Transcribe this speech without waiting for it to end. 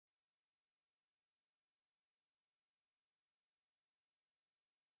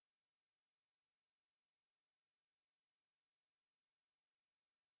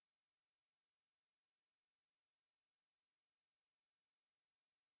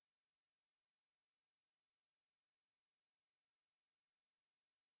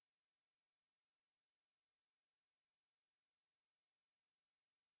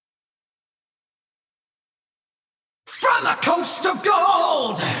From the coast of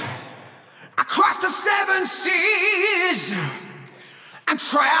gold, across the seven seas, I'm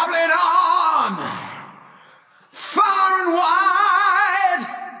traveling on, far and wide.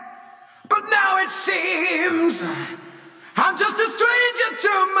 But now it seems I'm just a stranger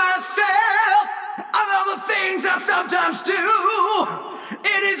to myself and all the things I sometimes do.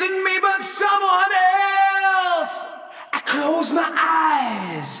 It isn't me but someone else. I close my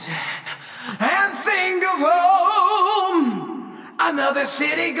eyes and think of home. Another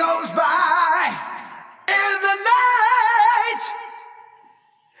city goes by in the night.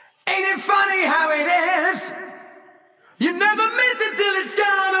 Ain't it funny how it is? You never miss it till it's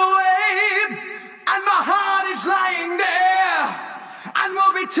gone away. And my heart is lying there and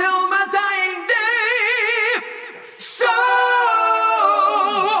will be till my dying day. So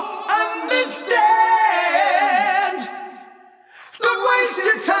understand, don't waste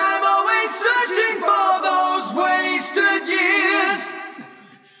your time always searching for those wasted years.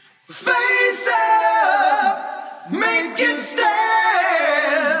 Face up, make it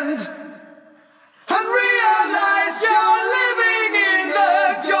stand, and realize you're living in the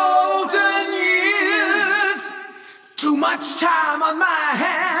golden years. Too much time on my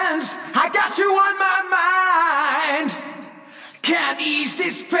hands, I got you on my mind. Can't ease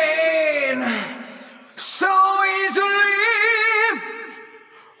this pain so easily.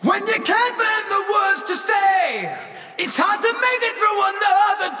 When you can't find the words to stay, it's hard to make it through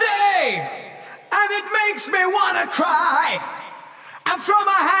another day. And it makes me wanna cry and throw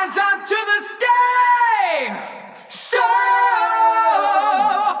my hands up to the sky. So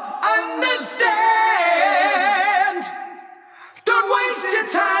understand, don't waste your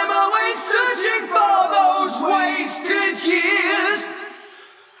time always searching for those wasted years.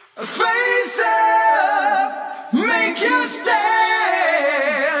 Face it.